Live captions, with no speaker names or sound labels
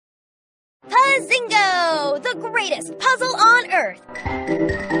Puzzingo, the greatest puzzle on Earth!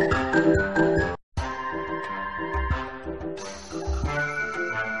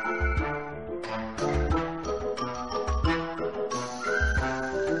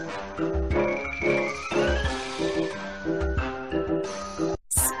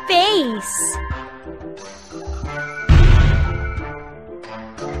 Space.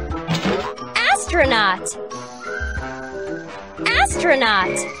 Astronaut.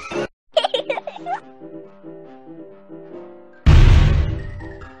 Astronaut.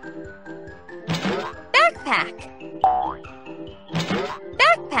 Backpack.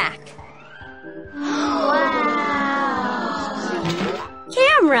 Backpack. Wow.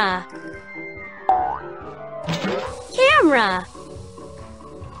 Camera. Camera.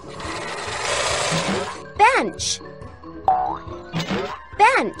 Bench.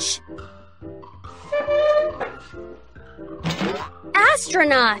 Bench.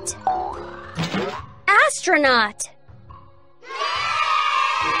 Astronaut. Astronaut.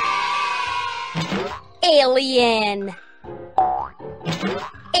 Alien.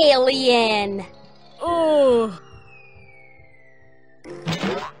 Alien. Ooh.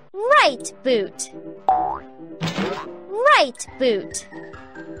 Right boot. Right boot.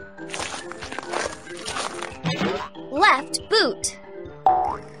 Left boot.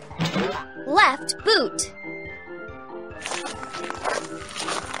 Left boot.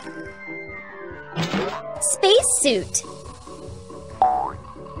 Spacesuit.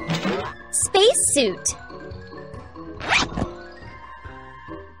 Spacesuit.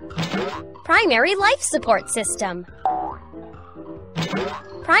 Primary life support system.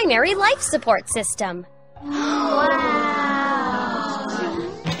 Primary life support system. Wow.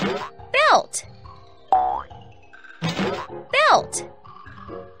 Belt. Belt.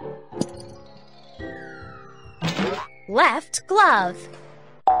 Left glove.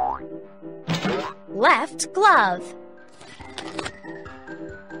 Left glove.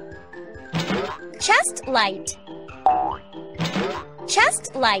 Chest light.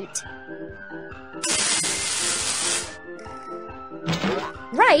 Chest light.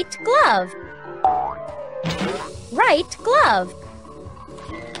 Right glove. Right glove.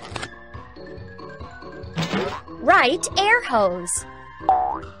 Right air hose.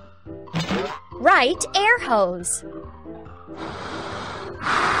 Right air hose.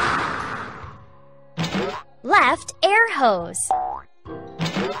 Left air hose.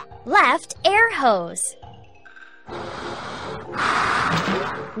 Left air hose.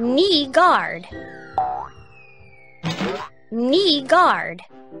 Knee guard. Knee guard.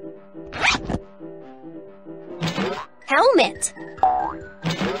 Helmet.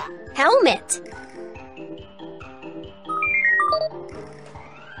 Helmet.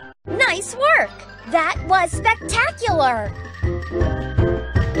 Nice work! That was spectacular!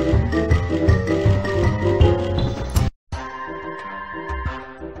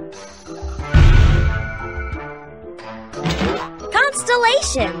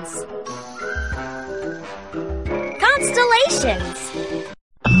 Constellations. Constellations.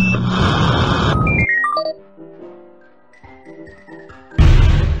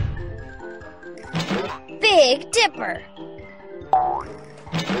 Big Dipper.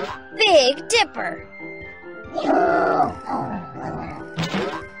 Big Dipper.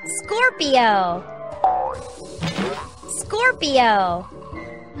 Scorpio. Scorpio.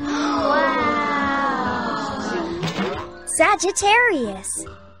 Wow. Sagittarius.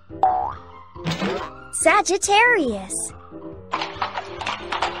 Sagittarius.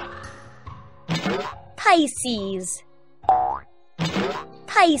 Pisces.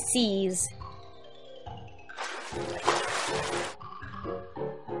 Pisces.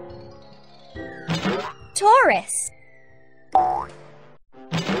 Taurus.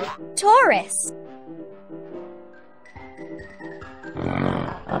 Taurus.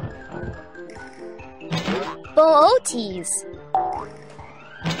 Boötes.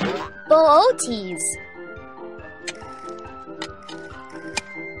 Boötes.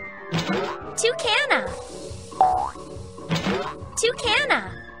 Tucana. Tucana.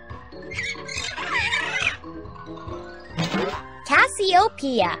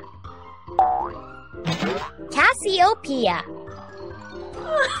 Cassiopeia. Cassiopeia.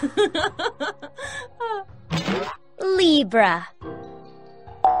 Libra.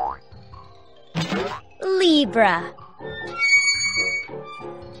 Libra.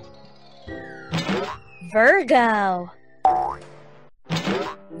 Virgo.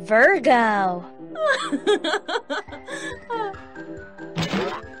 Virgo.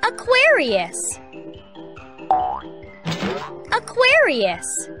 Aquarius.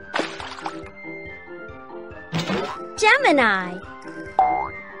 Aquarius. Gemini.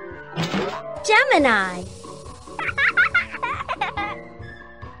 Gemini.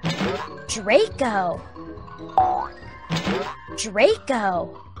 Draco.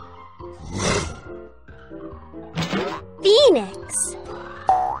 Draco. Phoenix.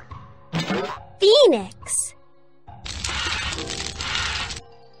 Phoenix.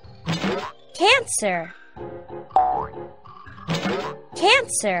 Cancer.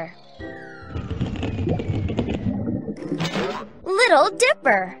 Cancer. Little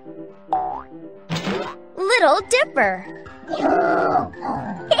Dipper. Little Dipper.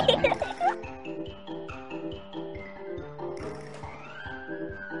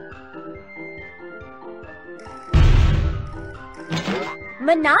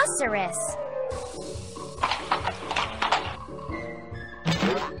 Rhinoceros.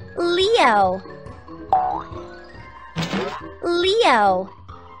 Leo. Leo.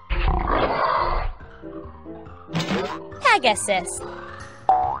 Pegasus.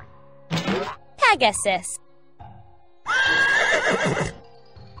 Pegasus.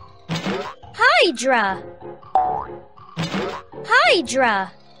 Hydra.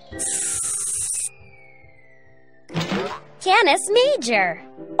 Hydra. Canis Major.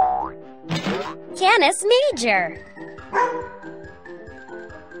 Canis Major.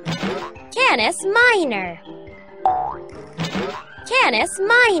 Canis Minor. Canis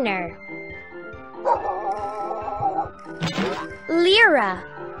Minor. Lyra.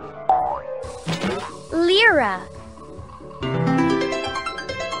 Lyra.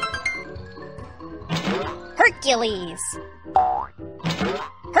 Hercules.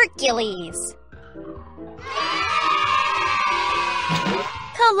 Hercules.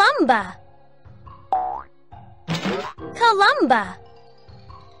 Columba. Columba.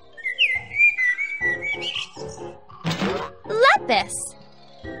 Lepus.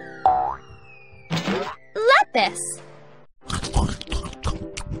 Lepus.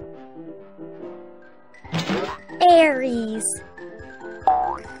 Aries.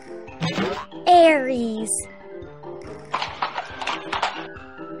 Aries.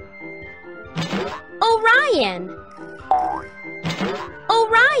 Orion.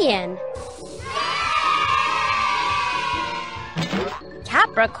 Orion.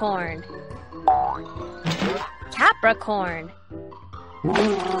 Capricorn. Capricorn.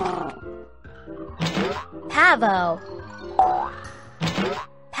 Pavo.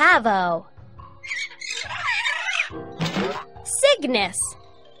 Pavo. Cygnus.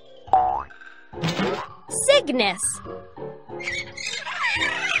 Cygnus.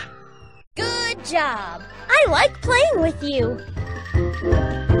 Good job. I like playing with you.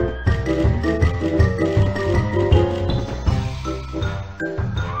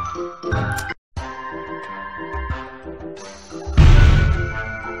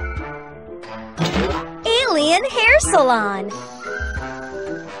 Alien Hair Salon.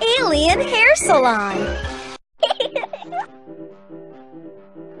 Alien Hair Salon.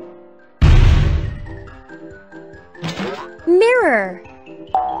 Mirror.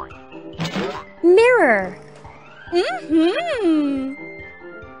 Mirror.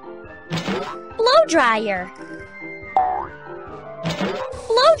 Blow dryer.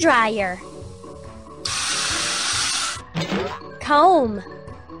 Blow dryer. Comb.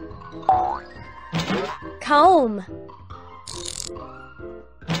 Comb.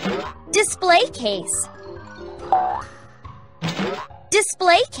 Display case.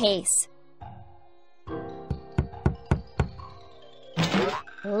 Display case.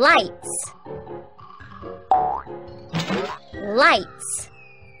 Lights. Lights.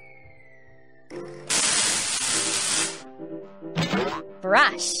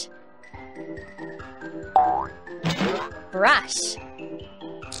 Brush. Brush.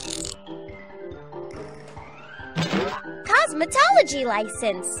 Cosmetology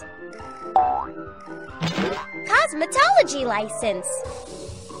license. Cosmetology license.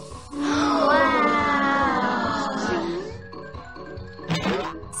 Wow!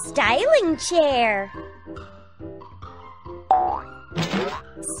 Styling chair.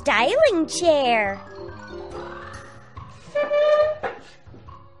 Styling chair.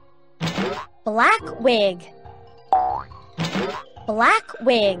 Black wig. Black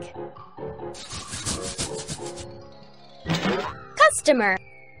wig. Customer.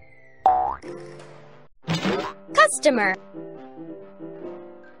 Customer.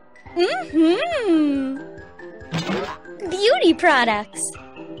 Beauty products.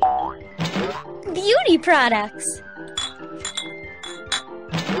 Beauty products.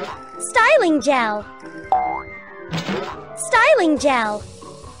 Styling gel. Styling gel.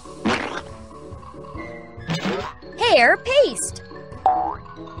 Hair paste.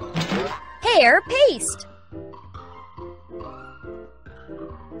 Hair paste.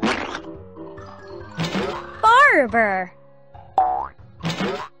 Barber.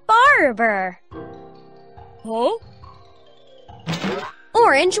 Barber. Huh?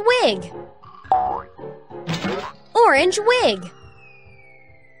 Orange wig. Orange wig.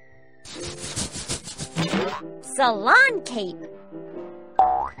 Salon cape.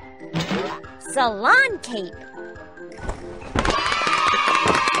 Salon cape.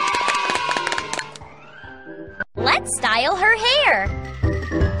 Let's style her hair.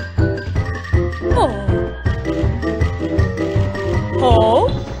 Oh.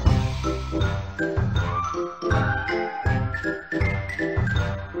 Oh.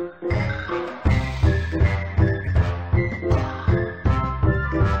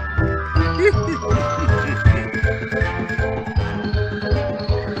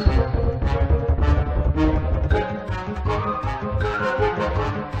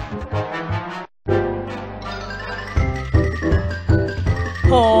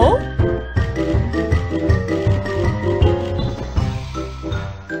 Oh.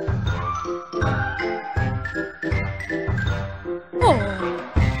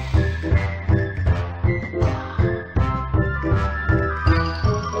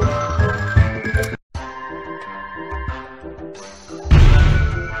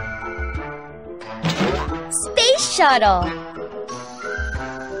 Space shuttle.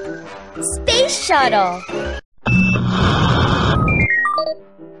 Space shuttle.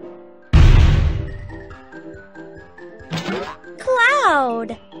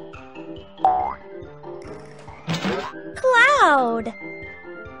 Cloud. Cloud.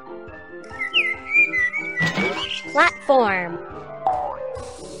 Platform.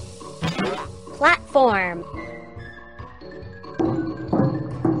 Platform.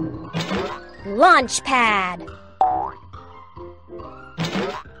 Launch pad.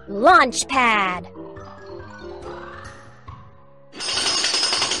 Launch pad.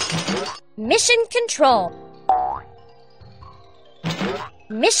 Mission control.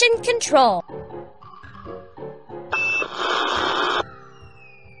 Mission control.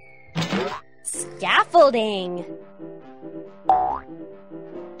 Scaffolding.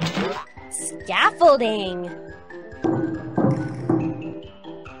 Scaffolding.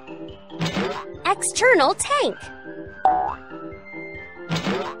 External tank.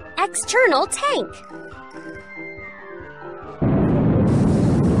 External tank.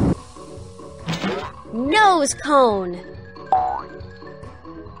 Nose cone.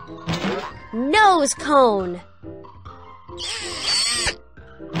 Nose cone.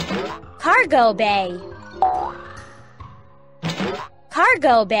 Cargo bay.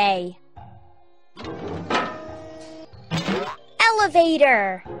 Cargo bay.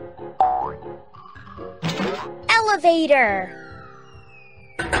 Elevator. Elevator.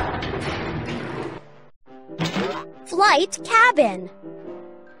 Flight cabin.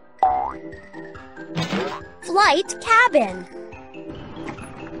 Flight cabin.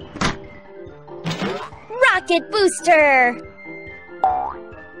 Rocket booster.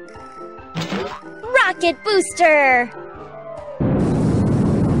 Rocket booster.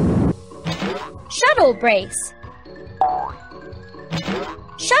 Shuttle brace.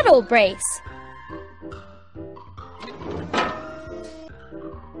 Shuttle brace.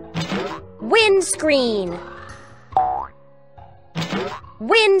 Windscreen.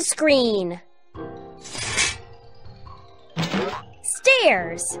 Windscreen.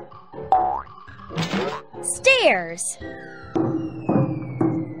 Stairs. Stairs.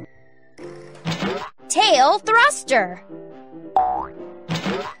 Tail thruster.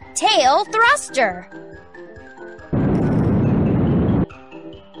 Tail thruster.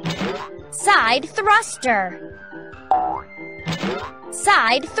 Side thruster.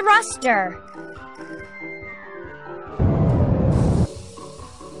 Side thruster.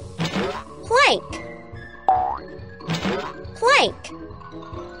 Plank. Plank.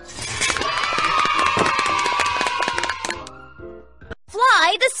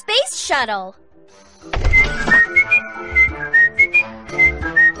 Fly the space shuttle.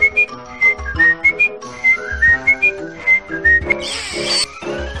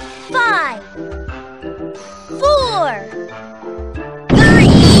 Five, 4, 3,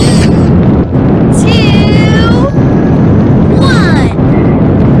 2, 1.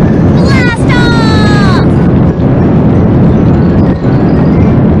 Blast off!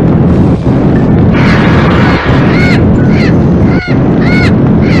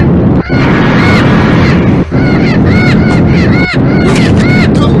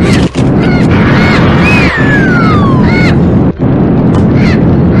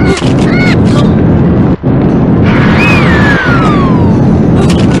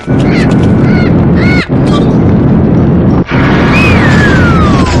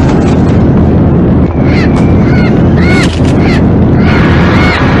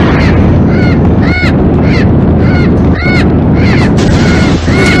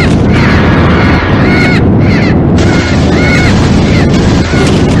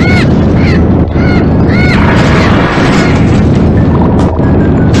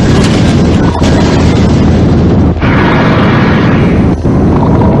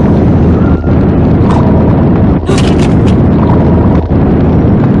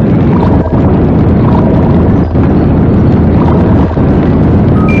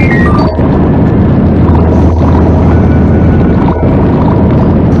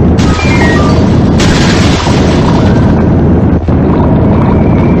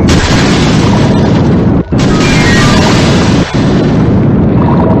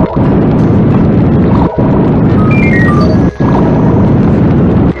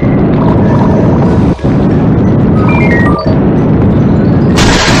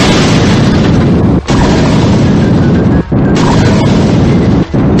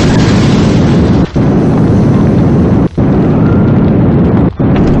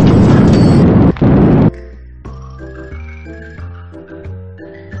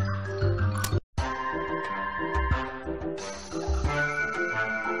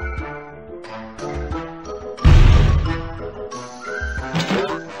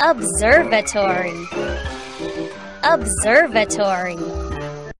 Observatory. Observatory.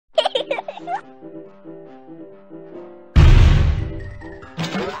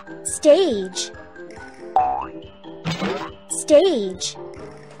 Stage. Stage.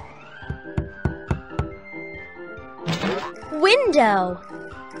 Window.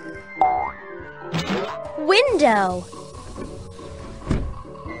 Window.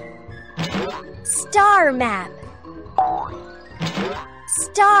 Star map.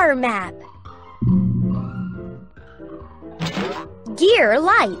 Star map. Gear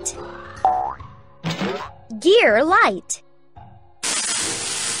light. Gear light.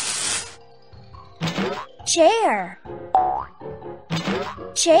 Chair.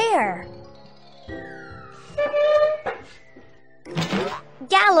 Chair.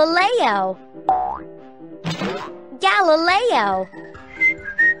 Galileo. Galileo.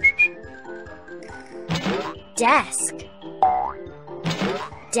 Desk.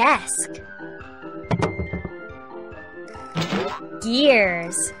 Desk.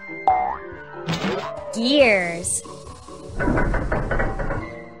 Gears. Gears.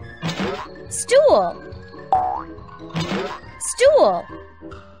 Stool. Stool.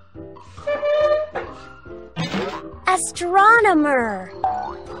 Astronomer.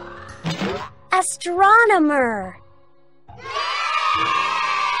 Astronomer.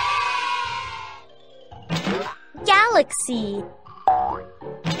 Galaxy.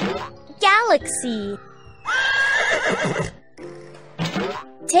 Galaxy.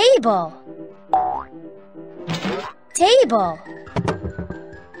 Table. Table.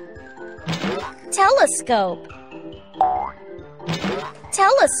 Telescope.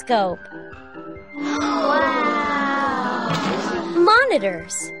 Telescope. Wow.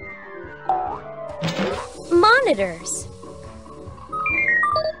 Monitors. Monitors.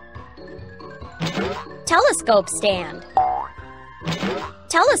 Telescope stand.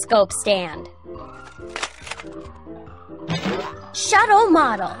 Telescope stand. Shuttle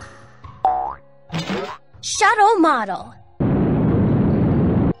model. Shuttle model.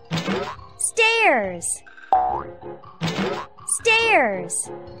 Stairs. Stairs.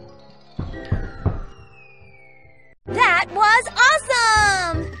 That was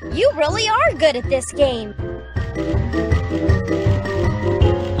awesome! You really are good at this game.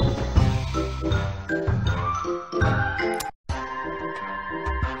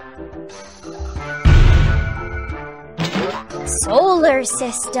 Solar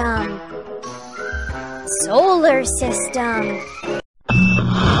system. Solar system.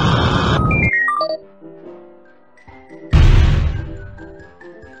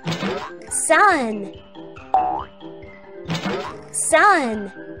 Sun.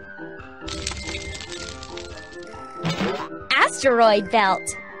 Sun. Asteroid belt.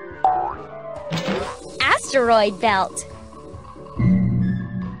 Asteroid belt.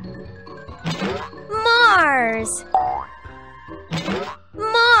 Mars.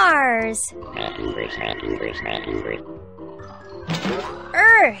 Mars.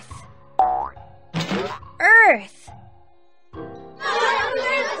 Earth. Earth.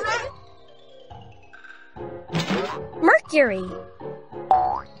 Mercury.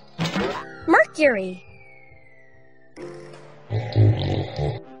 Mercury.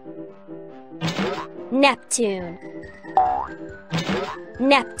 Neptune.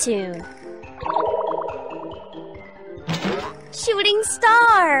 Neptune. Shooting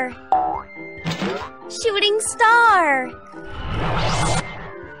star. Shooting star.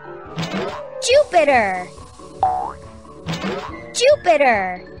 Jupiter.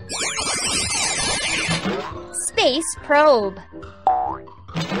 Jupiter. Space probe.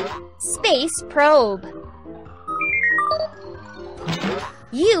 Space probe.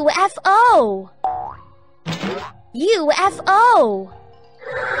 UFO. UFO.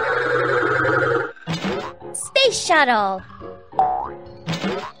 Space shuttle.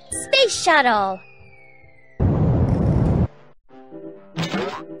 Space shuttle.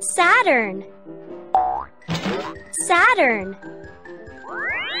 Saturn. Saturn.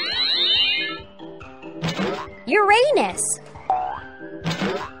 Uranus.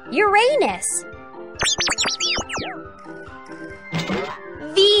 Uranus.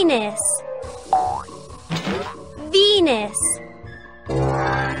 Venus. Venus.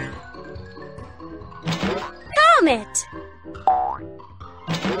 Comet.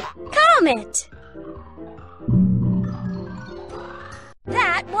 Comet.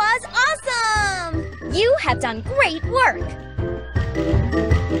 That was awesome! You have done great work!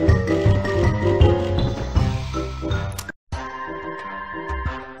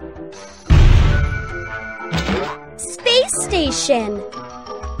 Space station.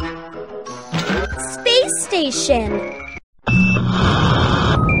 Space station.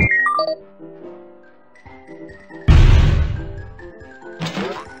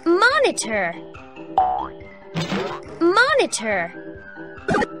 Monitor. Monitor.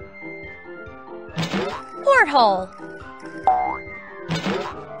 Porthole.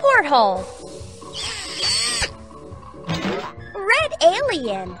 Porthole. Red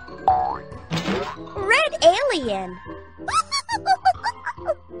alien. Red alien.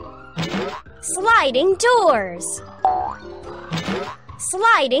 Sliding doors.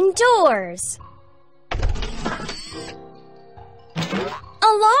 Sliding doors.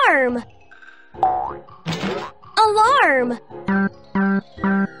 Alarm. Alarm.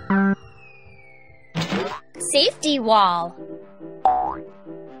 Safety wall.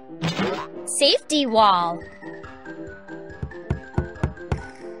 Safety wall.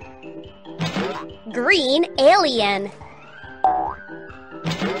 Green alien.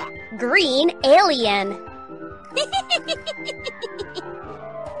 Green alien.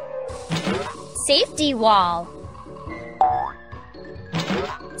 Safety wall.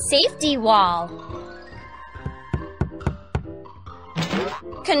 Safety wall.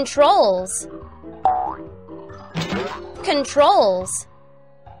 Controls. Controls.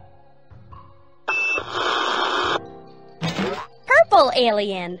 Purple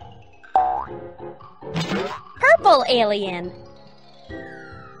alien. Purple alien.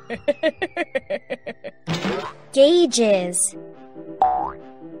 Gauges.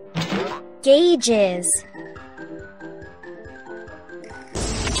 Gauges.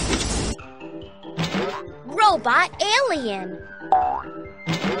 Robot alien.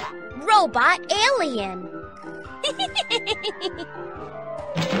 Robot alien.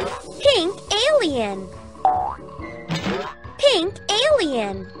 Pink alien. Pink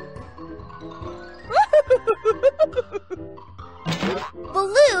alien.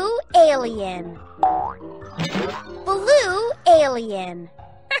 Blue alien. Blue alien.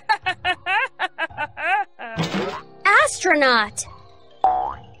 Astronaut.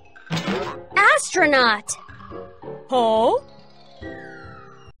 Astronaut. Huh?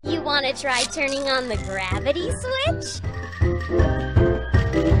 You want to try turning on the gravity switch?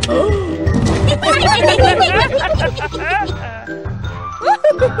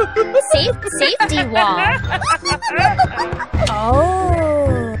 Safety wall.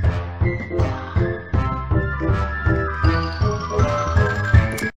 Oh.